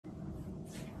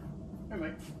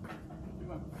Mike.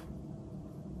 Come on.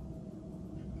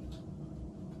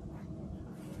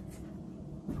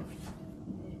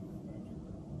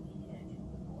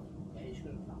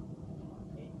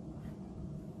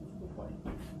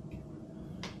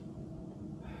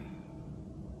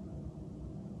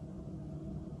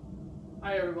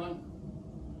 Hi everyone.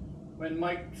 When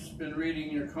Mike's been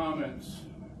reading your comments,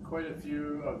 quite a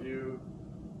few of you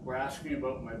were asking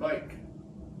about my bike.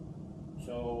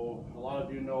 So a lot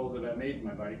of you know that I made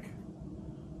my bike.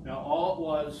 Now all it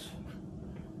was,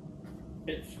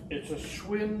 it's a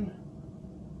Schwinn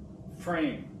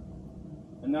frame,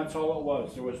 and that's all it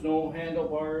was. There was no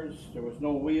handlebars, there was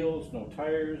no wheels, no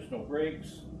tires, no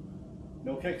brakes,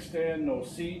 no kickstand, no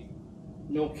seat,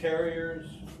 no carriers,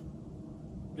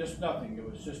 just nothing. It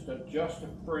was just a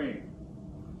frame.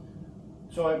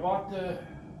 So I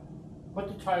put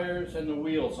the tires and the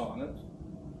wheels on it,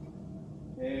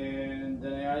 and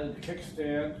then I added the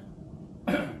kickstand.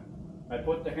 I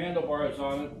put the handlebars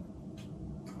on it.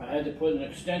 I had to put an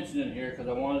extension in here because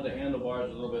I wanted the handlebars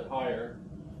a little bit higher.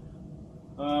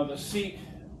 The seat,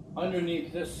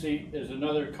 underneath this seat is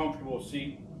another comfortable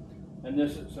seat, and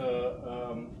this is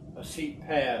a seat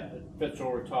pad that fits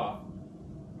over top.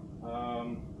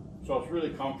 So it's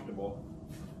really comfortable.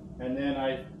 And then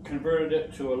I converted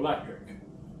it to electric.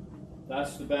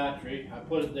 That's the battery. I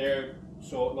put it there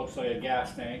so it looks like a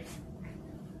gas tank.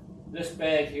 This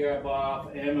bag here I bought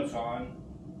off Amazon,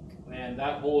 and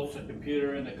that holds the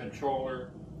computer and the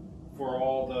controller for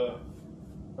all the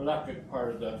electric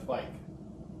part of the bike.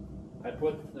 I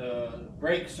put the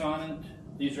brakes on it.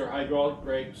 These are hydraulic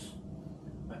brakes.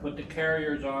 I put the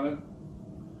carriers on it.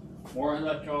 More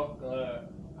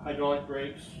hydraulic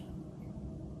brakes.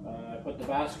 I put the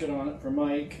basket on it for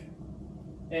Mike,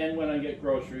 and when I get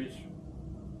groceries.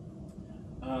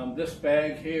 This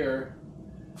bag here,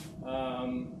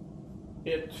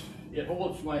 it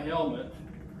holds my helmet,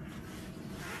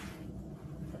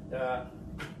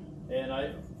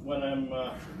 and when I'm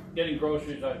getting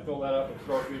groceries, I fill that up with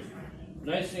groceries.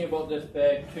 The nice thing about this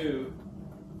bag too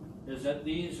is that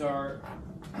these are,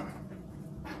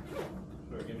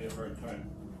 sorry, give me a hard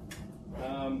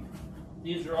time.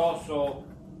 These are also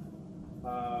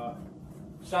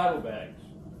saddle bags,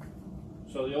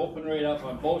 so they open right up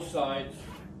on both sides,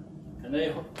 and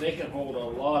they can hold a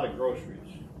lot of groceries.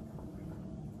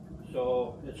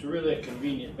 So it's really a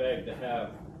convenient bag to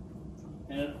have,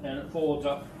 and it folds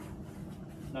up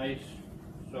nice.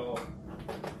 So,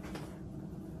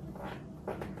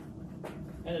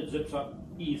 and it zips up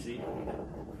easy,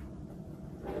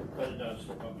 but it does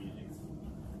zip up easy.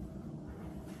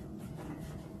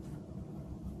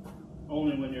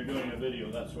 Only when you're doing a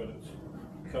video, that's when it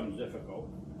becomes difficult.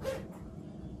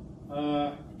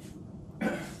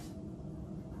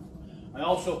 I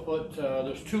also put,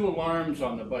 there's 2 alarms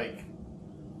on the bike.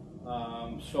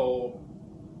 So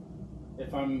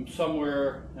if I'm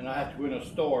somewhere and I have to go in a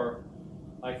store,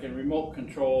 I can remote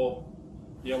control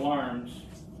the alarms.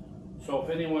 So if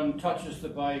anyone touches the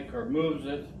bike or moves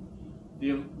it,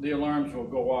 the alarms will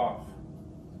go off.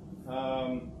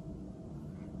 I'll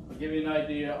give you an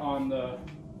idea on the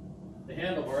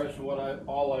handlebars of what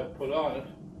all I've put on it.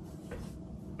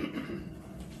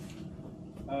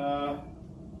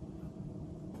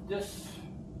 This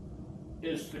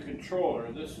is the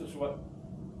controller. This is what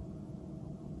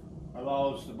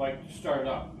allows the bike to start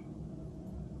up.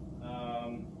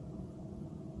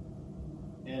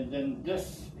 And then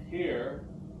this here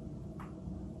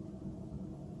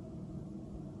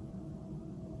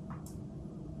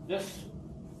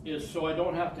is so I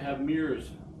don't have to have mirrors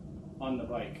on the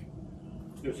bike.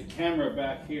 There's a camera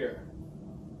back here,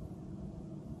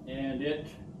 and it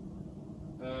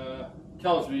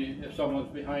tells me if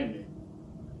someone's behind me,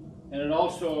 and it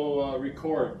also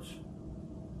records.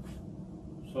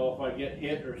 So if I get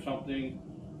hit or something,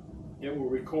 it will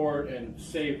record and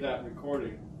save that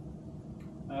recording.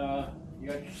 You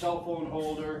got your cell phone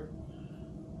holder.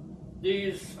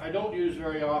 These I don't use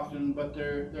very often, but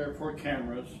they're for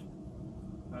cameras.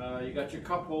 You got your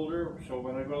cup holder, so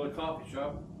when I go to the coffee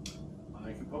shop,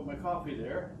 I can put my coffee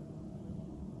there.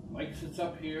 Mike sits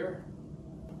up here.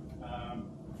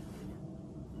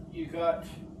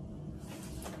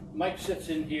 Mike sits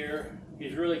in here.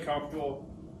 He's really comfortable.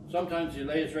 Sometimes he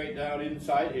lays right down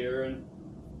inside here, and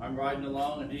I'm riding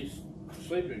along and he's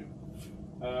sleeping.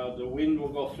 The wind will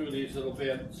go through these little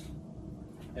vents,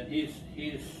 and he's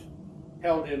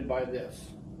held in by this.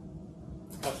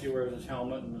 Plus he wears his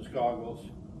helmet and his goggles.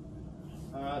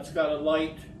 It's got a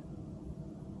light,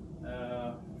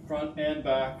 front and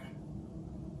back.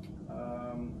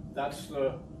 That's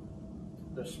the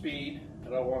speed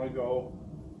that I want to go.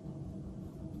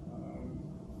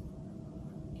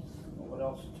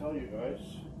 else to tell you guys.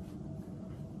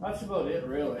 That's about it,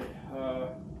 really.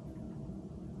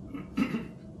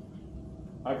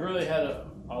 I've really had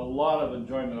a lot of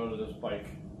enjoyment out of this bike.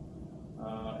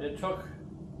 It took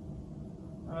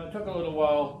a little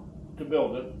while to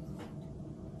build it,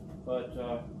 but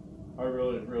I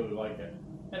really like it,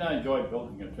 and I enjoy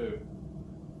building it too.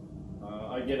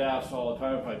 I get asked all the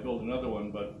time if I build another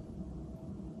one, but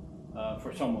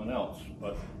for someone else.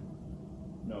 But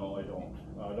no, I don't.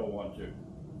 I don't want to.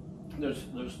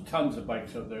 There's tons of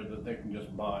bikes out there that they can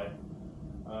just buy.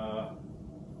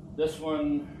 This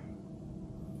one,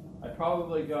 I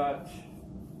probably got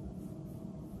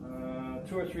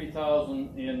 2,000 or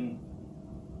 3,000 in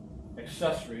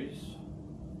accessories,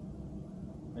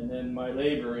 and then my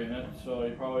labor in it. So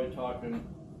you're probably talking,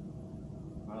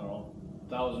 I don't know,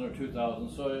 1,000 or 2,000.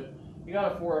 So you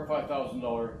got a $4,000 or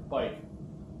 $5,000 bike.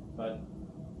 But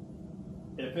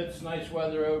if it's nice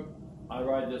weather out, I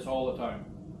ride this all the time.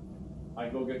 I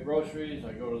go get groceries,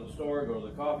 I go to the store, go to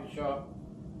the coffee shop.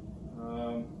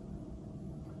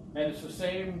 And it's the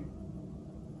same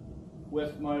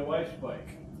with my wife's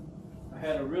bike. I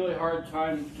had a really hard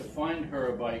time to find her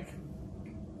a bike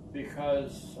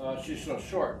because she's so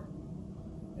short,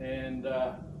 and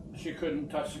she couldn't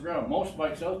touch the ground. Most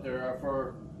bikes out there are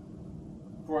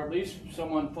for at least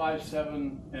someone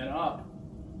 5'7" and up.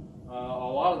 A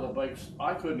lot of the bikes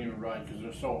I couldn't even ride because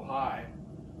they're so high.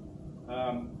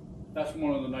 That's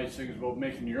one of the nice things about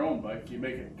making your own bike. You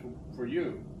make it for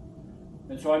you.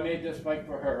 And so I made this bike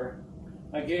for her.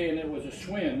 Again, it was a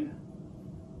Schwinn.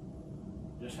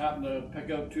 Just happened to pick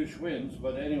out 2 Schwinns,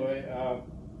 but anyway,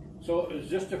 so it was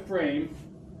just a frame.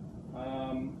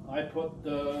 I put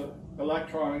the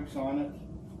electronics on it,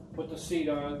 put the seat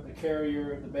on it, the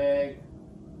carrier, the bag,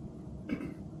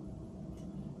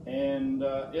 and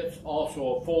it's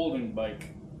also a folding bike.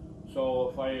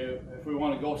 So if we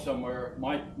want to go somewhere,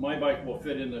 my bike will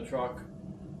fit in the truck,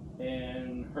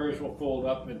 and hers will fold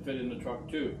up and fit in the truck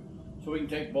too. So we can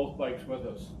take both bikes with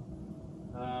us.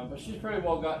 But she's pretty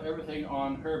well got everything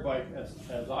on her bike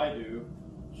as I do.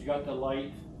 She got the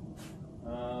light,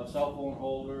 cell phone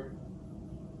holder,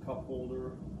 cup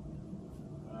holder.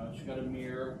 She got a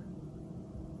mirror,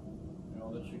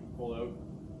 that she can pull out.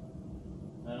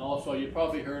 And also, you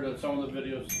probably heard of some of the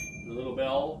videos, the little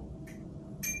bell.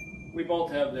 We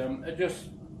both have them. It just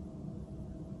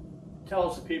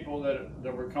tells the people that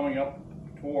we're coming up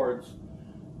towards,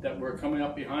 that we're coming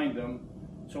up behind them,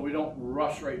 so we don't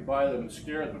rush right by them and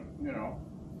scare them,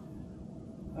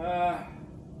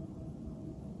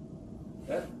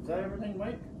 Is that everything,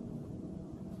 Mike?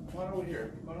 Come on over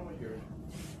here.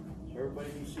 So everybody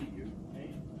can see you.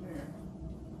 Hey, come here.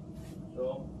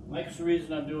 So Mike's the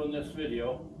reason I'm doing this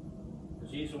video,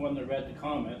 because he's the one that read the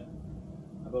comment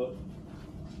about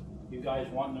you guys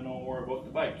wanting to know more about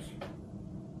the bikes.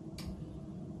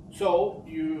 So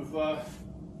you've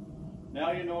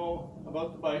now you know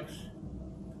about the bikes.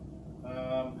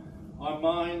 On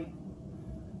mine,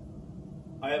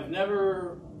 I have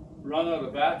never run out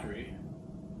of battery.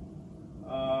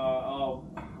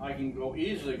 I can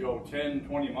easily go 10,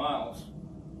 20 miles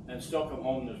and still come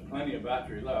home. There's plenty of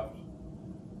battery left,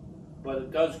 but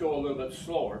it does go a little bit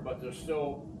slower. But there's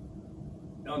still,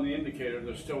 on the indicator,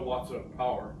 there's still lots of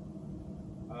power.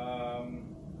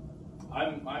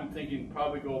 I'm thinking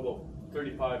probably go about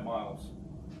 35 miles,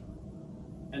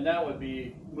 and that would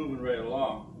be moving right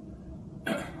along.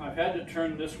 I've had to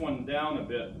turn this one down a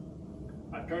bit.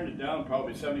 I turned it down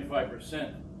probably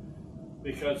 75%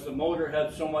 because the motor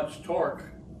had so much torque.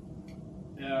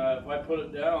 If I put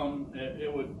it down,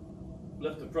 it would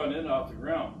lift the front end off the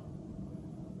ground.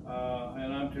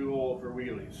 And I'm too old for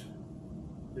wheelies.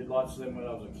 Did lots of them when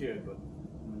I was a kid, but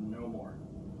no more.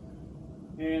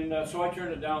 And so I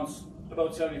turned it down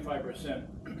about 75%.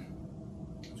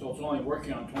 So it's only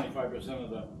working on 25%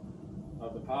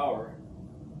 of the power.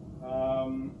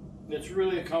 It's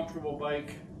really a comfortable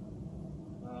bike.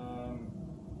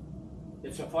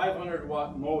 It's a 500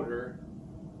 watt motor,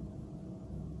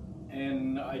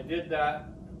 and I did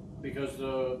that because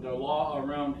the law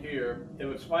around here, if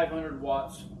it's 500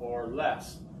 watts or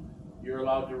less, you're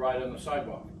allowed to ride on the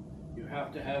sidewalk. You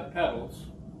have to have pedals,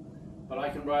 but I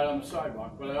can ride on the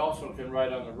sidewalk, but I also can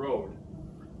ride on the road.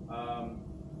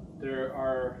 There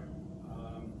are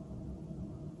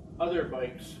other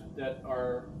bikes that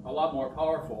are a lot more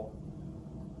powerful,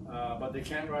 but they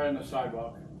can't ride on the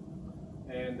sidewalk,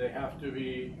 and they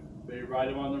ride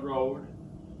them on the road.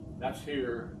 That's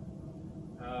here,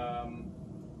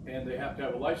 and they have to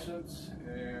have a license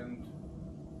and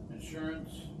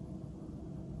insurance,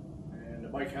 and the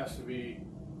bike has to be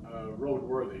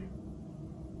roadworthy.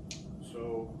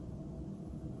 So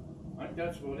think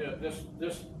that's about it.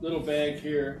 This little bag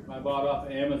here I bought off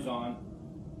of Amazon,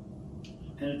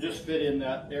 and it just fit in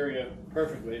that area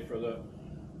perfectly for the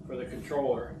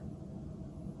controller.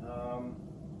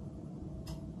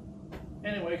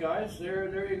 Anyway, guys,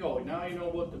 there you go. Now you know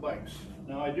about the bikes.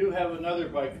 Now I do have another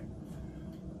bike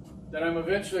that I'm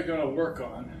eventually going to work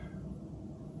on.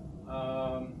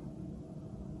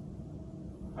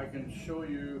 I can show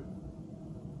you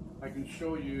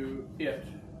it.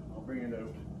 I'll bring it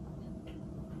out.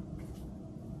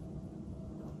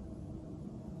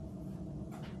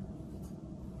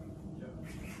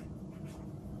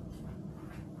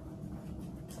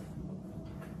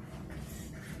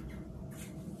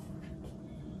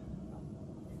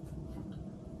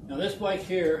 Now this bike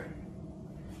here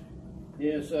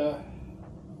is a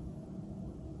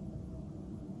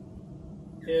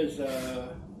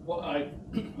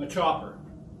chopper.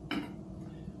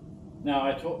 Now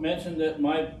I mentioned that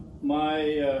my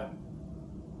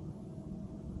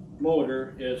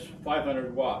motor is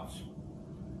 500 watts.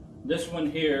 This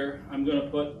one here, I'm going to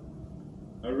put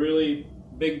a really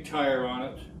big tire on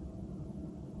it,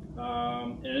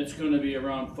 and it's going to be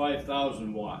around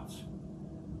 5,000 watts.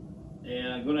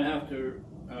 And I'm going to have to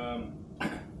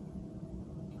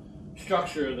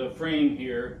structure the frame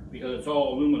here, because it's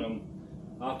all aluminum.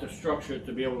 I'll have to structure it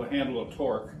to be able to handle the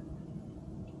torque.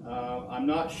 I'm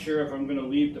not sure if I'm going to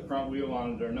leave the front wheel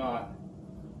on it or not.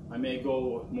 I may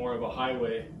go with more of a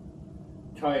highway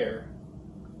tire.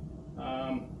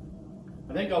 I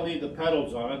think I'll leave the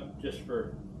pedals on it just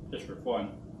for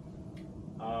fun,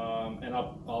 and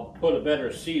I'll put a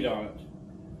better seat on it.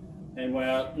 And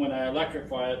when I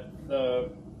electrify it,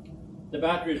 the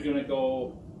battery is going to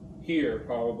go here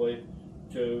probably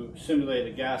to simulate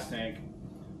a gas tank,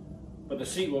 but the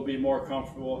seat will be more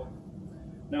comfortable.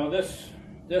 Now this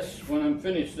when I'm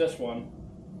finished this one,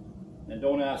 and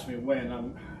don't ask me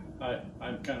when,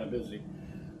 I'm kind of busy.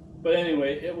 But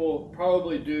anyway, it will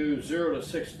probably do 0 to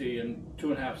 60 in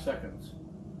 2.5 seconds.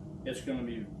 It's going to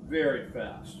be very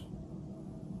fast.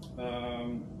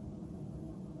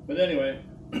 But anyway,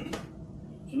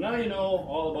 so now you know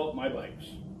all about my bikes.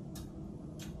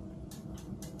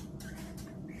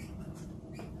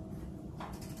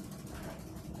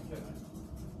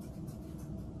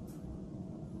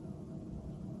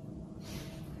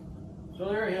 So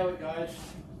there you have it, guys.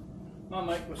 Come on,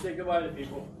 Mike, we'll say goodbye to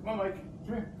people. Come on, Mike.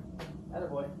 Come here.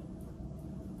 Attaboy.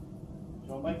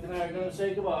 So Mike and I are going to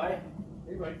say goodbye.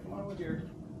 Hey, Mike, come on over here.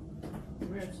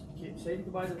 Come here, say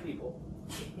goodbye to people.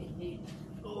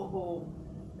 Oh,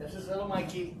 this is little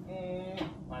Mikey.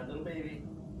 My little baby.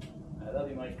 I love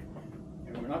you, Mike.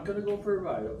 And we're not going to go for a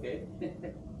ride, okay?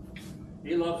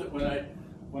 He loves it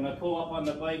when I pull up on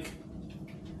the bike,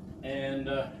 and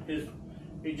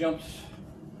he jumps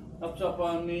up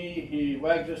on me. He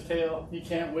wags his tail. He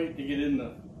can't wait to get in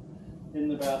the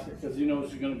basket because he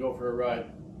knows he's going to go for a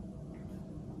ride.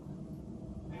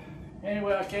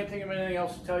 Anyway, I can't think of anything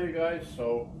else to tell you guys,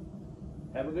 so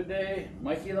have a good day.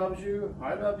 Mikey loves you.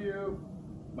 I love you.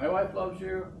 My wife loves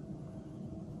you.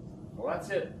 Well, that's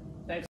it. Thanks.